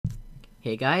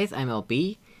Hey guys, I'm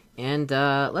LB, and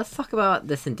let's talk about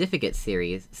the Sendificate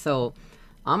series. So,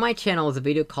 on my channel is a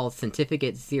video called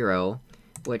Sendificate 0,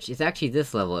 which is actually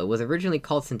this level. It was originally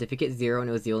called Sendificate 0, and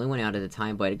it was the only one out at the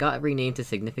time, but it got renamed to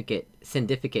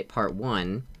Sendificate Part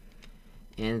 1.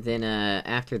 And then,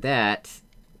 after that,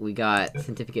 we got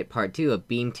Sendificate Part 2 of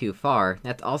Beam Too Far.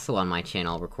 That's also on my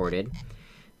channel, recorded.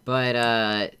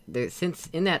 But, since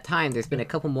in that time, there's been a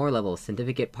couple more levels,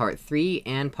 Sendificate Part 3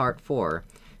 and Part 4.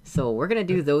 So we're gonna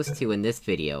do those two in this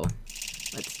video.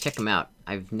 Let's check them out.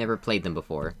 I've never played them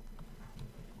before.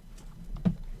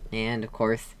 And, of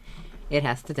course, it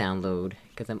has to download,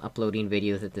 because I'm uploading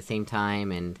videos at the same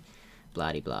time, and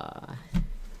blah-de-blah.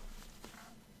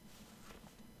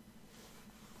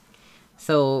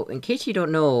 So, in case you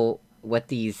don't know what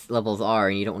these levels are,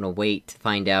 and you don't want to wait to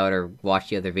find out or watch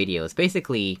the other videos,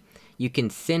 basically, you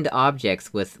can send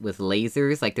objects with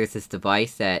lasers. Like, there's this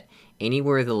device that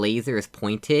anywhere the laser is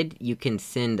pointed, you can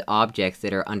send objects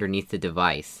that are underneath the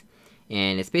device.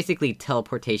 And it's basically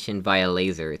teleportation via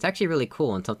laser. It's actually really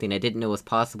cool, and something I didn't know was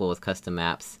possible with custom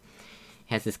maps.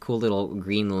 It has this cool little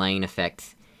green line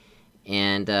effect.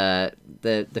 And,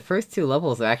 the first two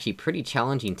levels are actually pretty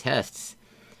challenging tests.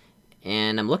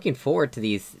 And I'm looking forward to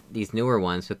these newer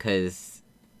ones, because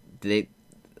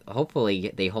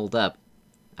hopefully they hold up.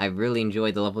 I really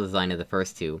enjoyed the level design of the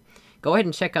first two. Go ahead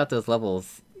and check out those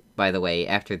levels, by the way,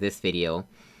 after this video,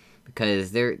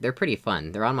 because they're pretty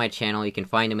fun. They're on my channel, you can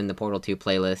find them in the Portal 2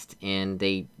 playlist, and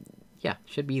they, yeah,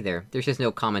 should be there. There's just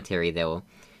no commentary, though,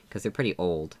 because they're pretty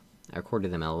old. I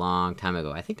recorded them a long time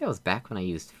ago. I think that was back when I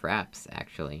used Fraps,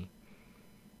 actually.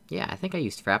 Yeah, I think I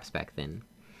used Fraps back then.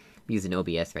 I'm using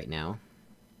OBS right now.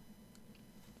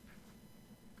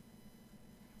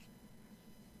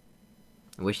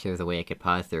 I wish there was a way I could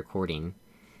pause the recording.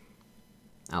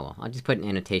 Oh well, I'll just put an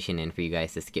annotation in for you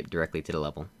guys to skip directly to the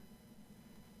level.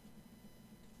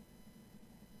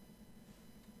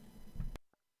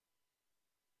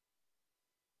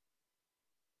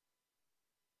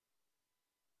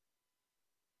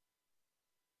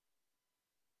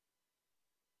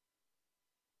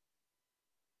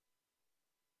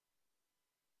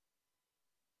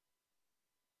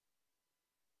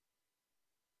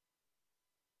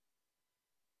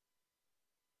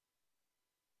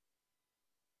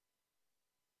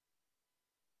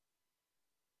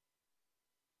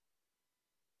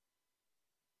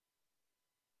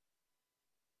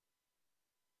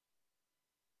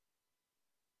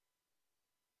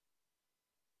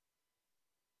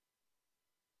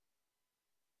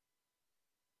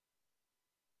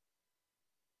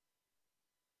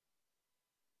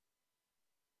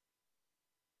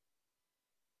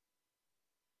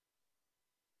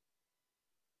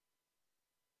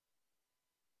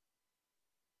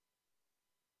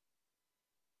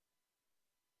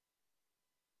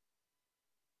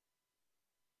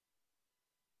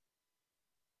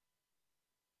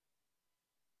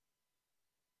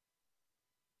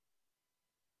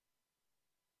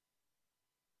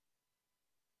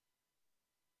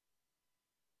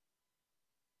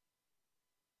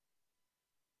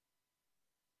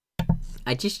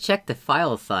 I just checked the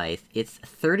file size. It's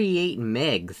 38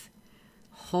 megs.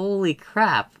 Holy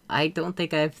crap, I don't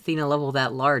think I've seen a level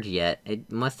that large yet.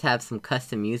 It must have some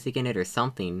custom music in it or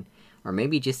something. Or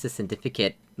maybe just the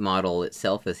Sendificate model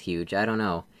itself is huge, I don't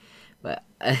know. But,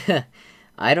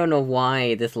 I don't know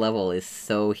why this level is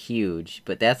so huge,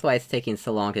 but that's why it's taking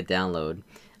so long to download.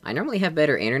 I normally have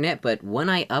better internet, but when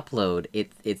I upload,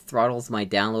 it throttles my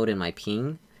download and my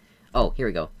ping. Oh, here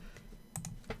we go.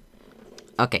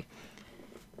 Okay.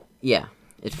 Yeah,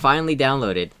 it finally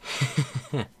downloaded.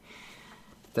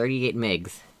 38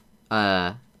 megs.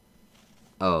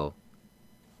 Oh.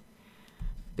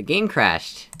 The game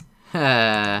crashed.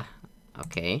 Okay.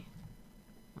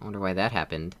 I wonder why that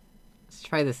happened. Let's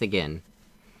try this again.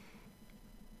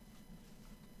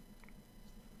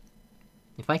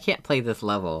 If I can't play this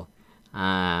level,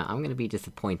 I'm gonna be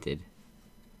disappointed.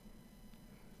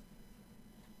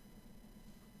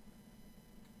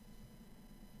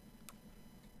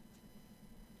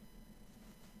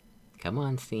 Come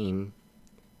on, Steam.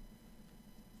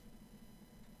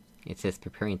 It says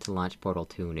preparing to launch Portal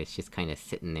 2, and it's just kinda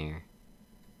sitting there.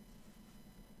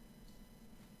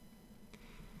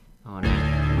 Oh no,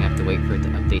 I'm gonna have to wait for it to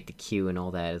update the queue and all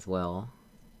that as well.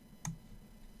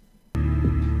 Don't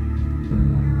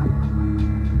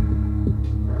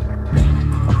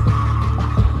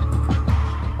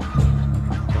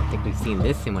think we've seen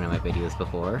this in one of my videos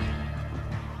before.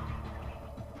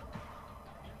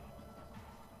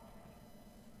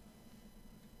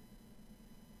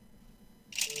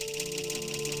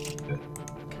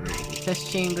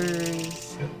 Test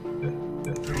chambers,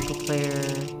 single player,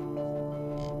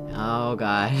 Oh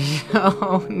gosh.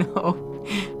 Oh no.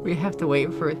 We have to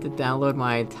wait for it to download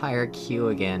my entire queue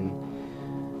again.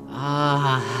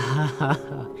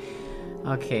 Ah.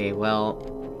 Okay, well...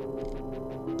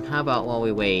 how about while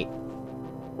we wait...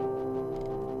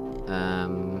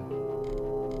 I'm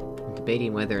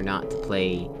debating whether or not to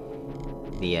play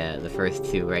the first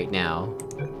two right now.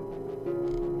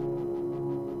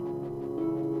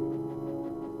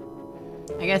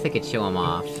 I guess I could show them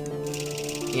off.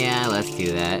 Yeah, let's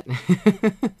do that.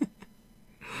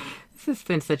 This has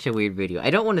been such a weird video. I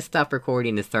don't want to stop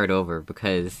recording to start over,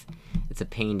 because it's a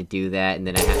pain to do that, and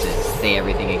then I have to say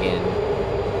everything again.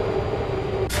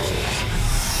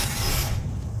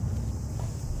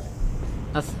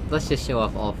 Let's just show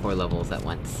off all 4 levels at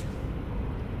once.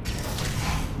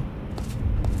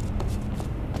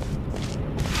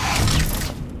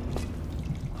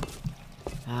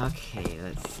 Okay,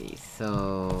 let's see,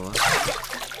 so...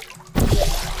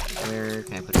 where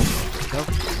can I put it? There we go.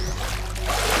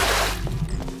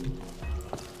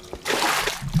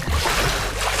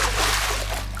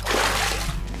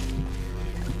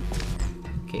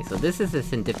 Okay, so this is a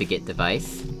Sendificate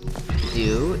device. To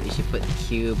do is you put the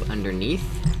cube underneath,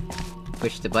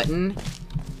 push the button,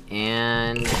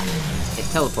 and it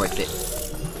teleports it.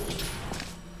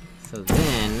 So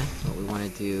then, what we want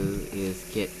to do is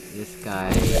get this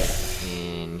guy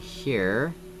in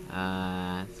here.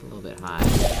 It's a little bit high.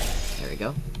 There we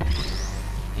go.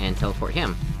 And teleport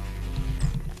him.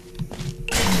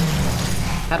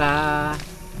 Ta-da!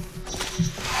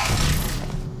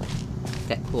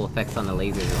 That cool effects on the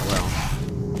lasers as well.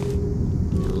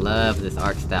 I love this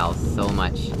art style so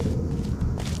much.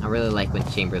 I really like when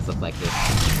chambers look like this.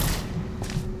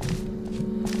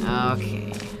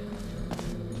 Okay.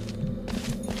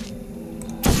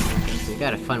 So we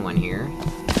got a fun one here.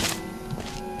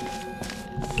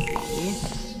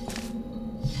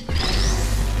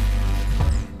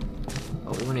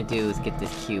 What we want to do is get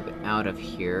this cube out of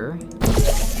here.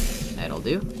 That'll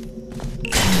do.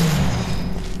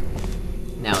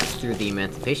 Now it's through the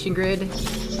emancipation grid.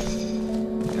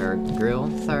 Or grill,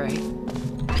 sorry.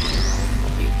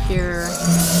 Cube here.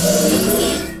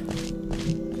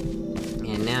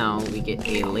 And now we get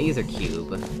a laser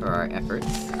cube for our efforts.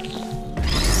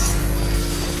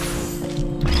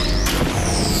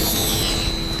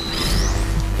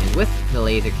 With the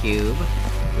laser cube,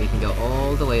 we can go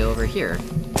all the way over here.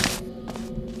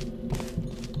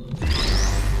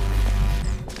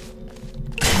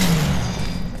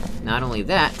 Not only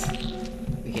that,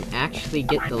 we can actually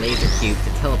get the laser cube to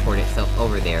teleport itself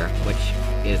over there, which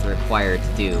is required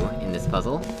to do in this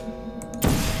puzzle.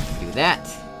 Do that.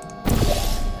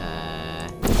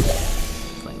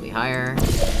 Slightly higher.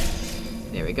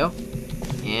 There we go.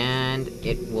 And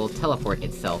it will teleport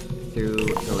itself through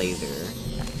the laser.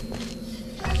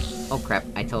 Oh crap,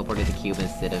 I teleported the cube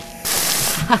instead of...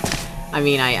 I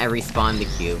mean, I respawned the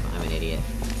cube. I'm an idiot.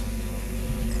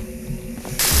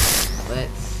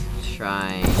 Let's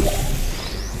try...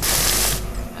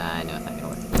 no, it's not gonna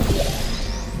work.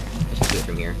 I should do it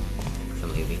from here, because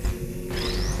I'm lazy.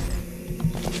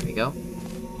 There we go.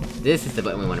 This is the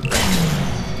button we want to press.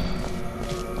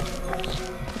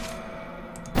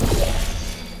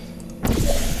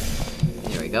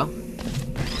 There we go.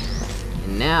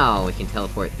 And now we can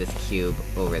teleport this cube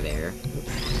over there.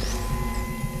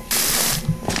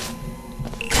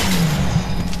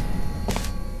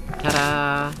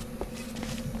 Ta-da!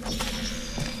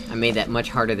 I made that much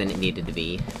harder than it needed to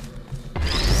be.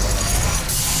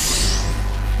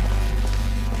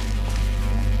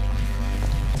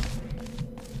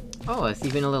 Oh, it's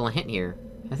even a little hint here.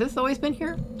 Has this always been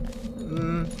here?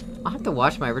 I'll have to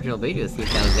watch my original video to see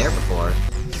if that was there before.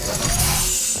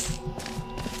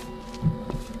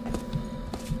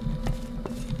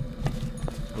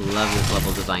 Love this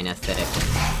level design aesthetic.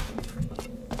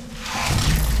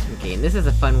 Okay, and this is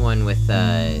a fun one with,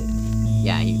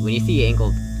 yeah, when you see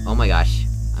angled... Oh my gosh,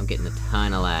 I'm getting a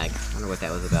ton of lag. I wonder what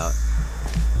that was about.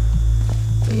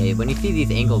 But yeah, when you see these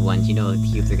angled ones, you know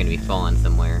the cubes are gonna be falling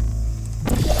somewhere.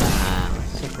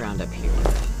 Let's check around up here.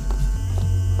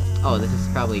 Oh, this is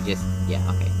probably just... yeah,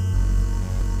 okay.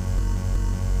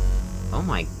 Oh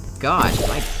my gosh,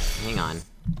 hang on.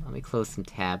 Let me close some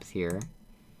tabs here.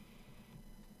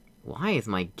 Why is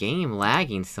my game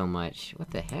lagging so much?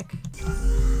 What the heck?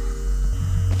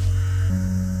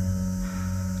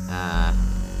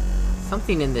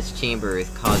 Something in this chamber is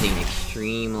causing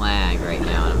extreme lag right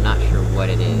now, and I'm not sure what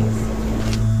it is.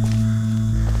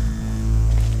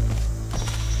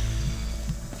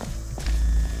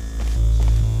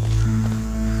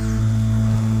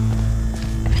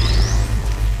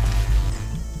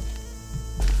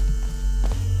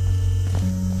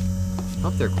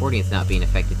 Hope the recording's not being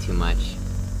affected too much,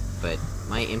 but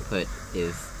my input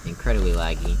is incredibly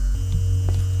laggy.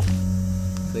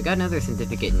 So we got another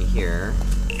Sendificate in here.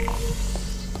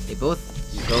 They both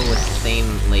go with the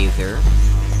same laser.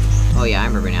 Oh yeah, I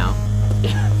remember now.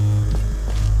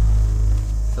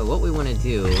 So what we wanna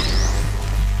do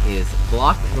is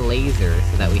block the laser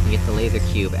so that we can get the laser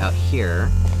cube out here.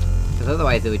 Because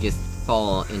otherwise it would just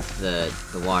fall into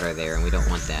the water there, and we don't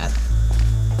want that.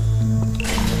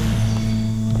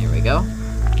 There we go.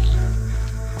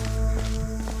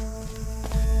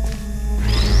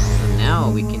 So now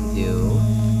what we can do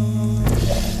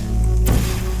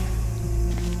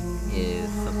is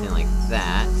something like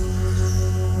that.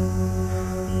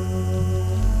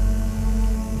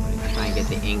 Try and get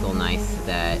the angle nice so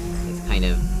that it's kind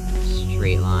of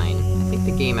straight line. I think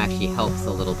the game actually helps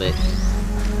a little bit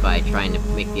by trying to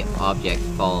make the object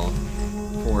fall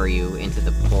for you into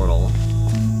the portal.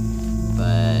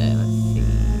 But, let's see...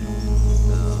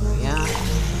 So, yeah...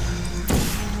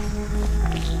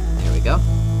 There we go.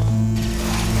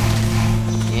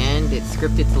 And it's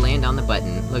scripted to land on the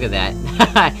button. Look at that.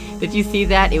 Did you see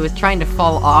that? It was trying to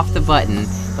fall off the button,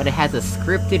 but it has a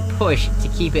scripted push to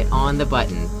keep it on the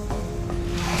button.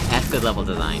 That's good level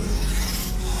design.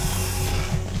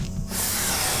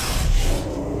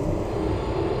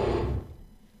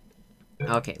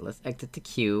 Okay, let's exit the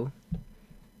queue.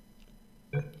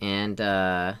 And,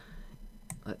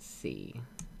 let's see.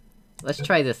 Let's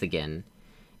try this again.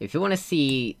 If you wanna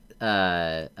see,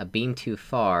 a beam too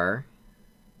far,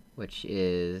 which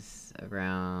is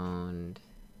around...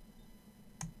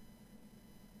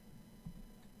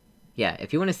 Yeah,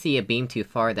 if you wanna see a beam too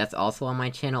far, that's also on my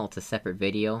channel, it's a separate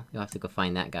video. You'll have to go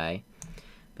find that guy.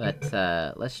 But,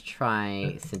 let's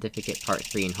try Sendificate Part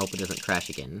 3 and hope it doesn't crash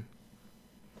again.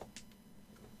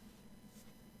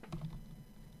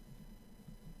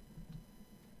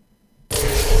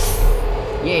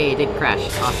 Yay, it did crash.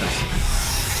 Awesome.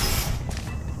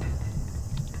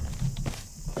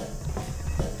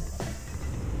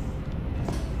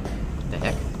 What the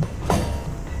heck?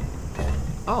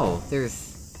 Oh, there's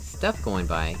stuff going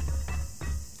by.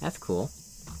 That's cool.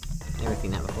 Never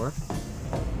seen that before.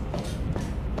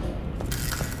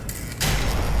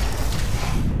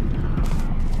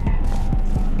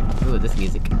 Ooh, this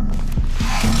music.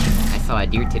 I saw a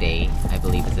deer today, I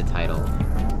believe is the title.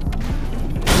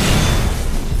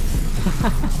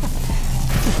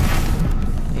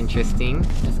 Interesting.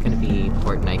 That's gonna be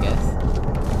important, I guess.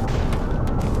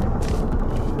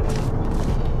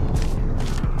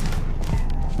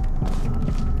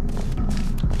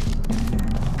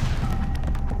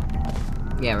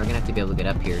 Yeah, we're gonna have to be able to get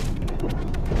up here.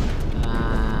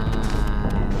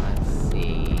 Let's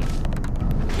see...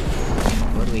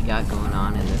 What do we got going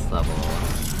on in this level?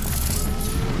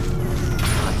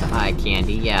 Lots of eye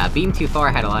candy. Yeah, Beam Too Far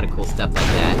had a lot of cool stuff like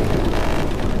that.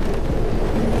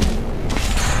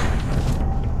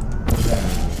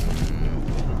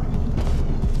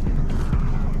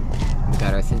 We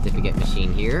got our Sendificate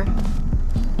machine here.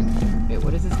 Wait,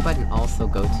 what does this button also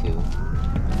go to?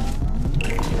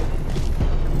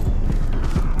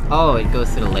 Oh, it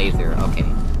goes to the laser, okay.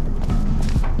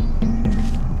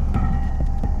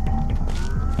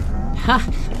 Ha!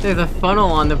 There's a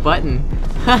funnel on the button!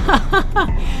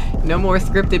 No more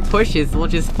scripted pushes, we'll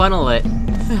just funnel it.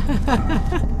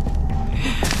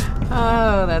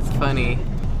 Oh, that's funny.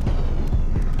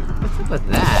 What's up with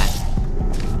that?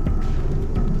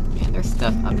 Man, there's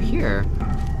stuff up here.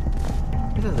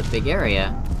 This is a big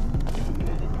area.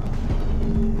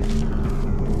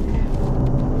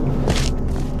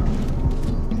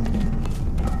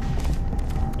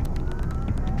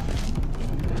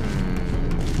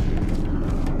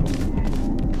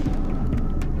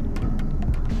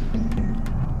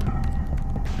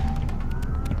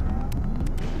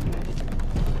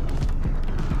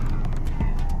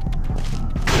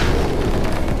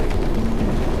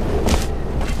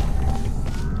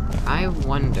 I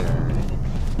wonder...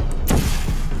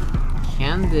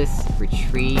 Can this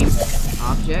retrieve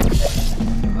objects?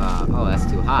 Oh, that's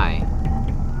too high.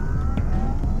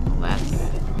 Well, that's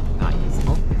not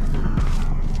useful.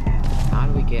 How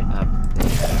do we get up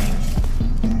there?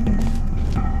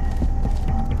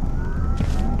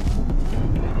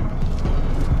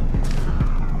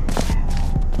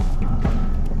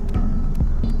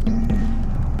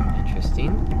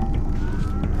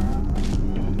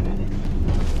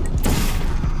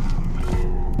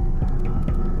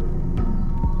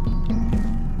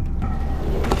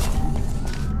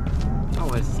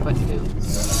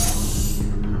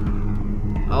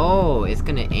 Oh, it's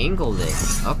gonna angle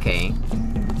this. Okay.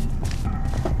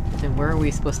 Then where are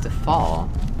we supposed to fall?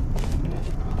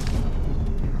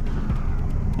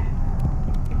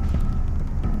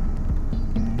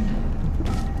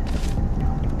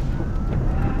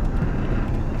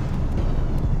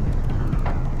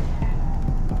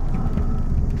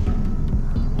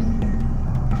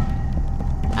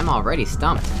 already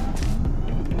stumped.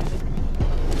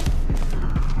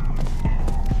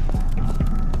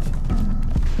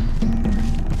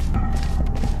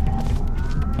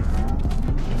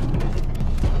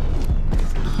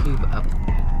 Cube up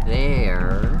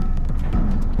there...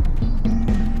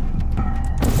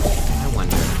 I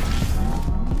wonder...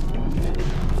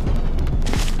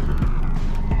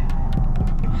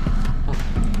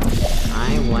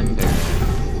 I wonder...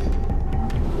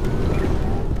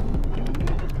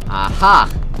 Aha!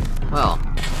 Well,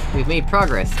 we've made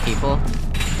progress, people.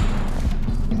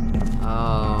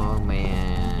 Oh, man...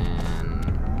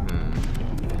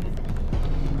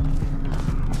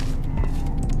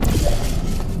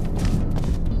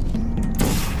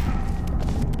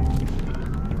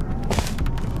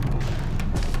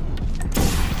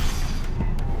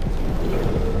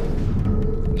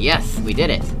 Yes, we did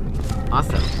it!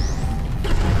 Awesome.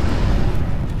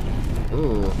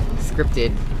 Ooh,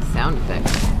 scripted sound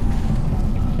effects.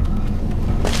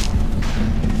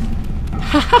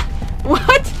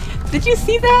 What?! Did you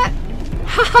see that?!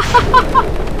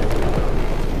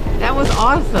 That was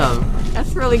awesome!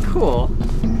 That's really cool.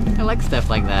 I like stuff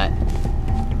like that.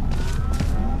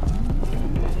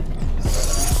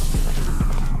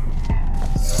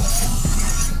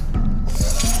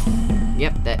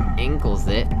 Yep, that angles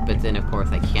it, but then of course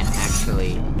I can't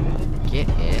actually get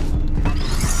it.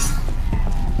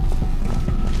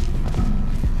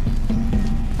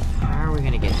 How are we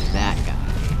gonna get that guy?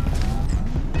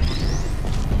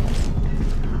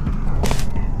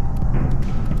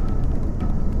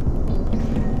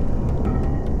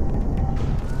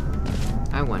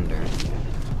 I wonder.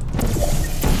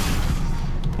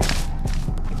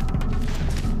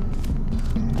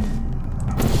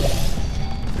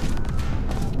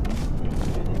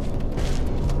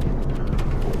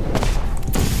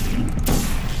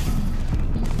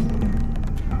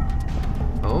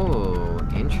 Oh,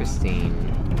 interesting.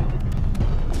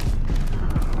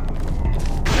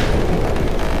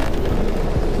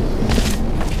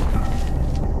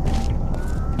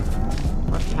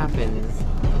 What happens?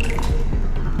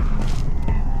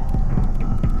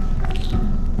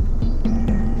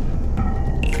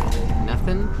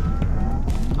 Nothing?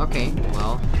 Okay,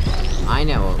 well, I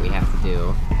know what we have to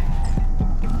do.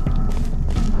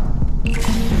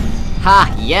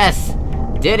 Ha! Yes!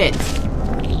 Did it!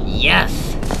 Yes!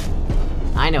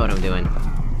 I know what I'm doing.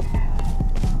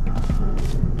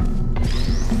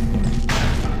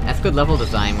 That's good level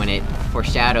design when it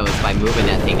foreshadows by moving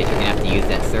that thing that you're gonna have to use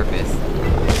that surface.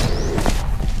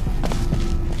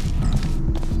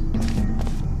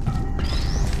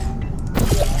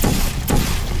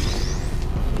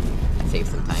 Save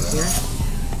some time here.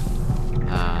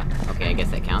 Okay, I guess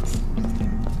that counts.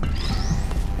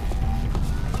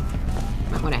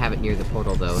 Might wanna have it near the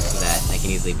portal though, so that I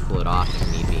can easily pull it off if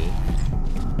need be.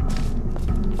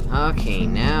 Okay,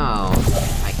 now...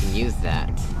 I can use that.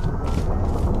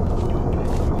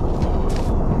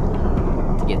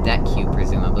 To get that cube,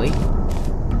 presumably.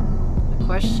 The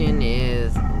question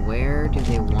is... where do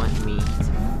they want me to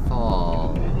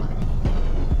fall?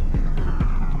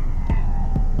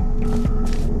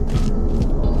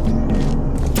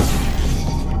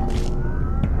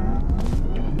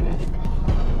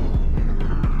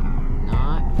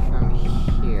 Not from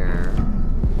here.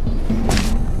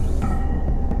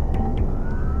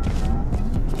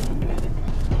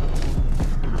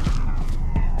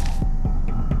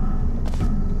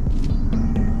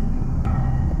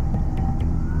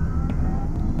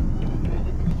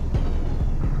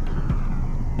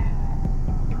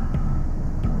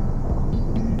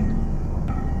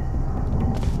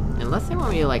 Unless they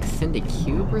want me to, like, send a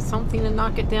cube or something to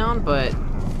knock it down, but...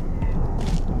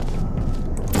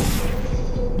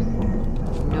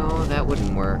 no, that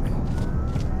wouldn't work.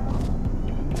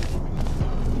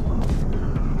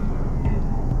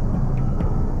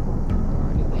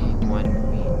 Where do they want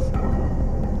me to...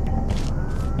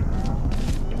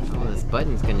 oh, this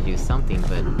button's gonna do something,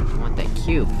 but I want that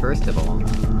cube, first of all.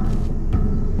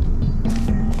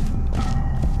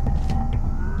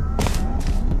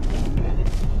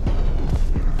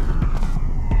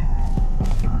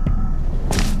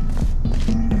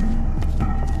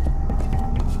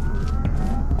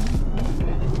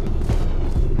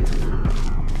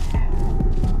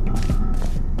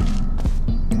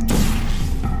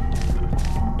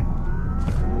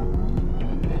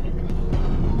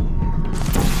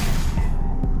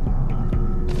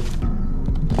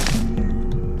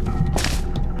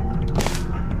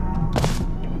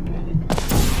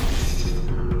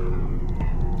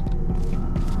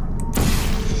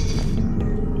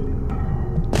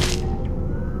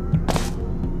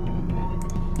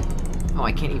 Oh,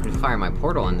 I can't even fire my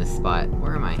portal in this spot.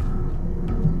 Where am I?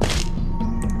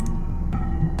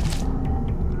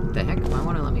 What the heck? Why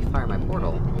won't it let me fire my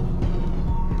portal?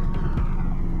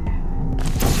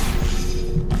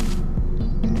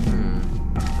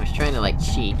 I was trying to, like,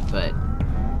 cheat, but...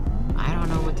 I don't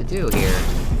know what to do here.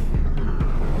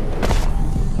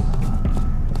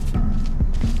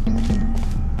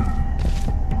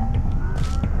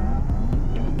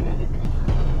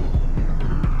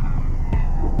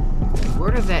 Where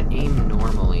does that aim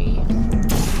normally?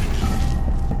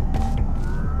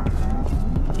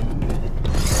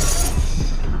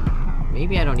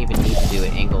 Maybe I don't even need to do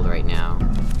it angled right now.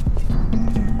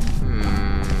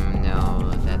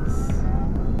 No, that's...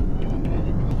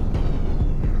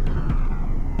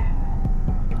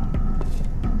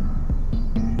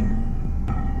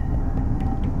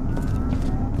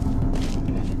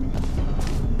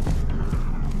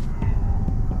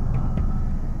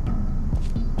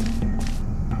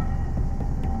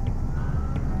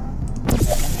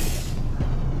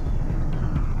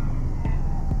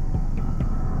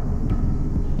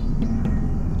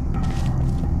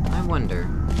 I wonder...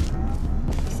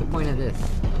 what's the point of this?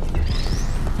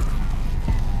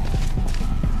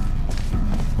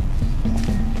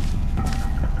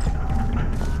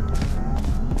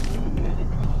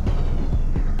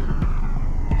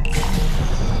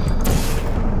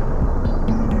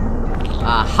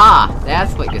 Aha!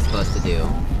 That's what you're supposed to do.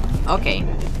 Okay.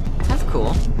 That's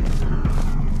cool.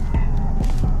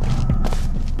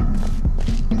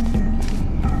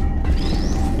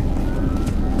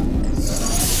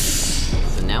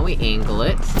 So now we angle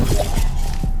it.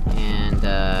 And,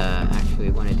 actually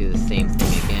we wanna do the same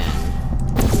thing again.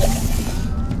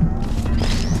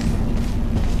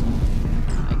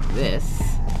 Like this.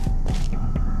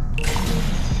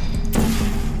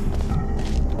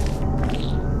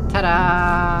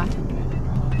 Ta-da!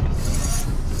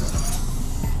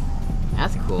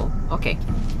 That's cool. Okay.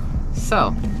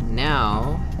 So,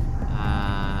 now...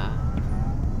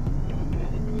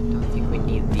 don't think we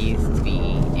need these to be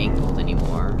angled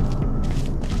anymore.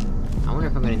 I wonder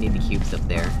if I'm gonna need the cubes up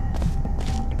there.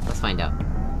 Let's find out.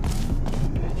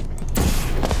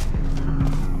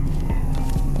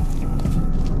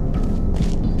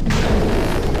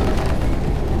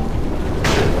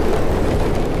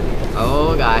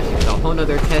 Oh gosh, there's a whole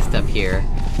nother test up here.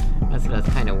 That's what I was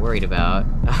kinda worried about.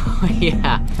 Oh,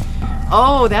 yeah.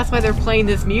 Oh, that's why they're playing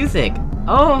this music!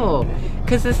 Oh!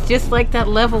 'Cause it's just like that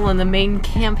level in the main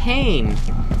campaign!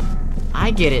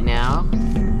 I get it now.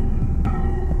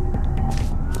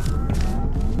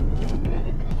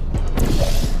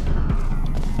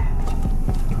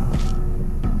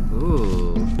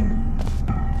 Ooh.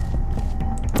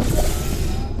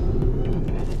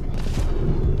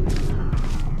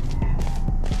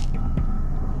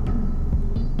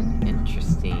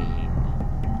 Interesting.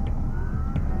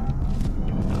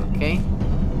 Okay.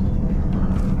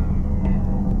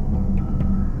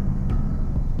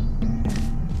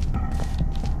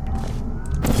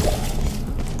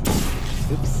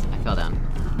 Oops, I fell down.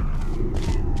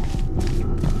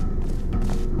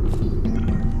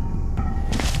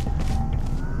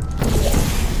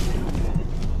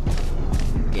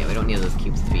 Yeah, we don't need those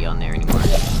cubes to be on there anymore.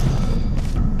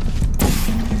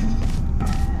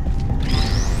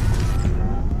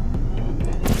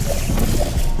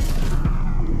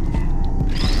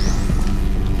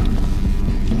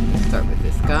 Start with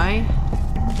this guy.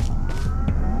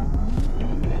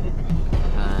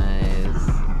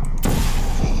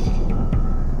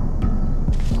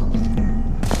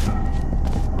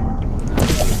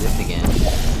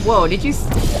 Whoa, did you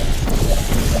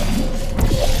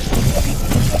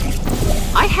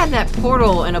I had that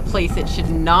portal in a place it should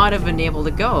not have been able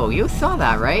to go. You saw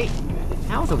that, right?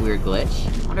 That was a weird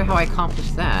glitch. I wonder how I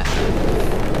accomplished that.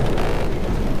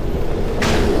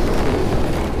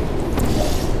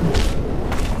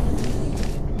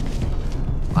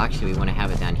 Well, actually, we want to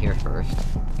have it down here first.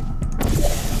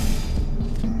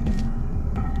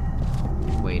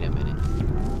 Wait a minute.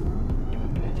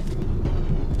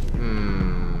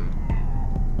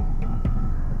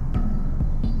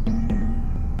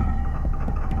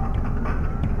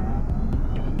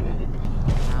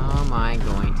 How am I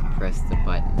going to press the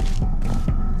button?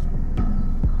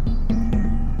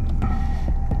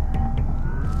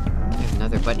 There's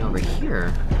another button over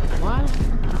here. What?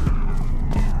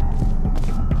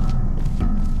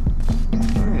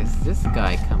 Where is this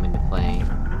guy come into play?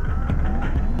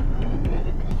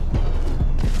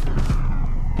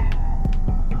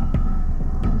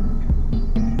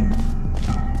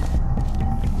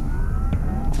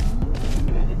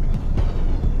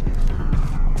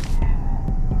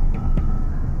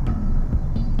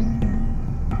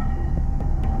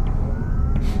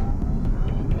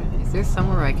 there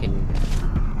somewhere I can...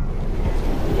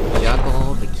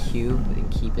 juggle the cube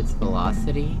and keep its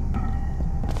velocity?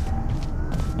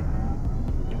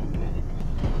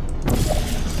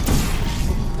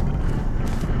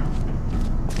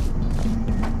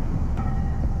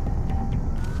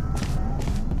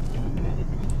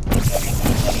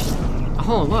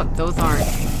 Oh look, those aren't...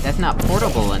 that's not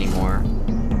portable anymore.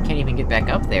 Can't even get back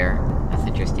up there. That's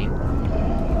interesting.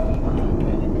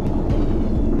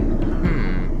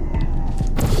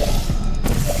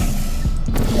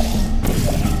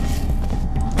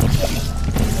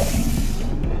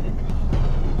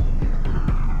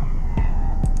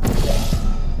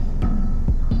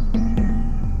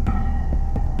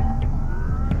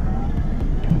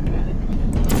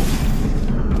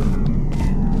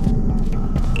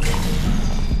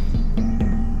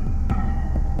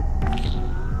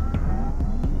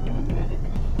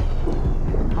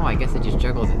 I guess it just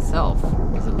juggles itself.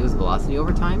 Does it lose velocity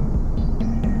over time?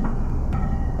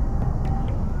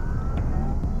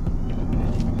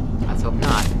 Let's hope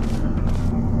not.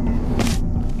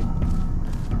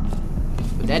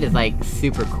 But that is, like,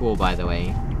 super cool, by the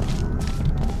way.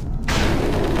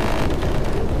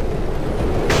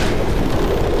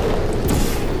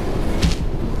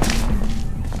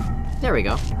 There we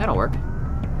go. That'll work.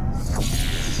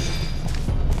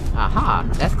 Aha!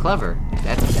 That's clever.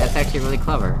 That's actually really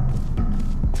clever.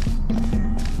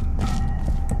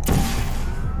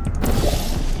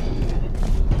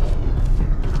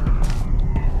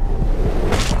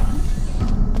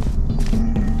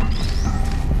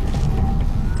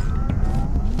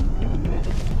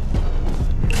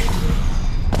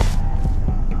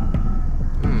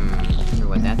 Wonder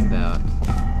what that's about.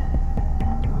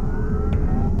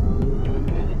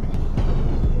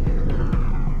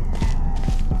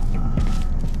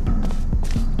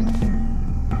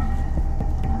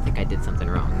 I did something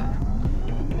wrong.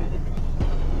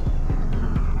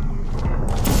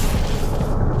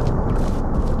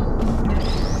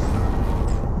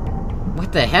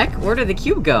 What the heck? Where did the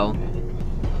cube go?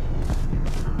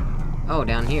 Oh,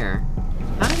 down here.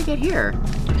 How did it get here?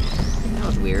 That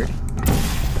was weird.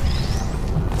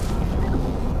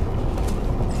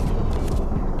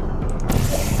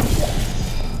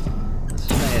 Let's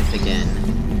try this again.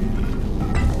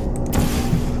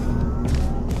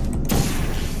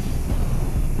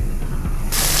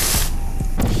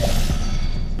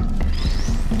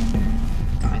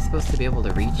 Supposed to be able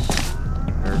to reach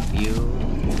or view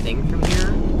the thing from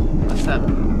here? What's up?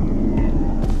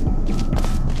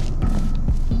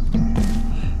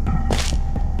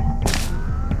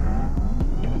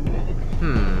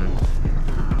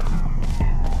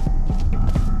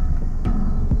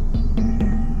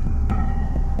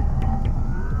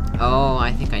 Oh,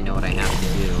 I think I know what I have to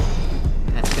do.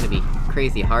 That's gonna be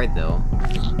crazy hard, though.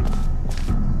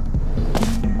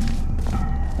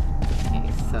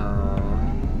 Okay, so...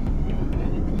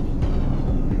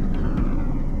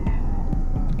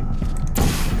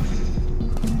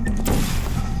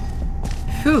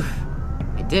 Phew!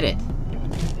 I did it!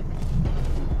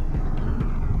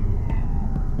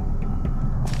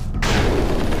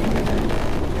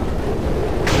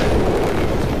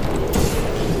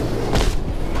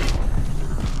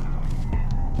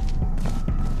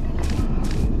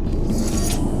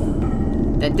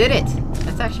 That did it!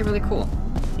 That's actually really cool.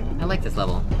 I like this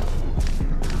level.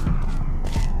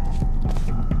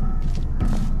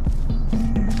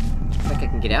 Looks like I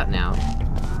can get out now.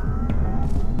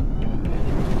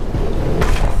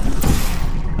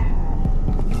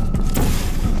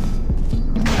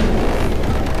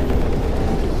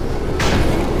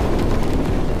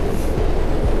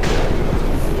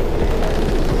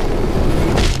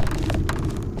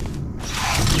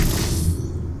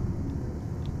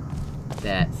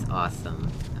 That's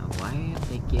awesome. Now why have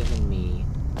they given me...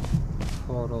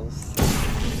 portals?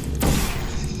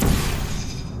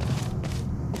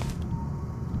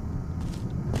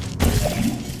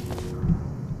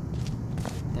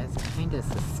 That's kinda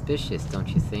suspicious, don't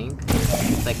you think?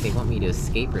 It's like they want me to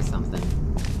escape or something.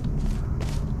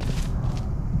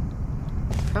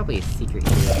 Probably a secret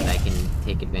here that I can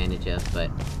take advantage of, but...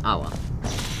 oh well.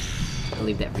 I'll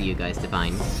leave that for you guys to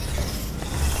find.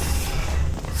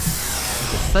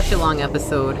 It's such a long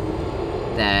episode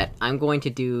that I'm going to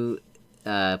do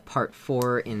part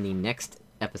 4 in the next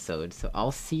episode, so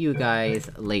I'll see you guys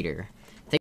later.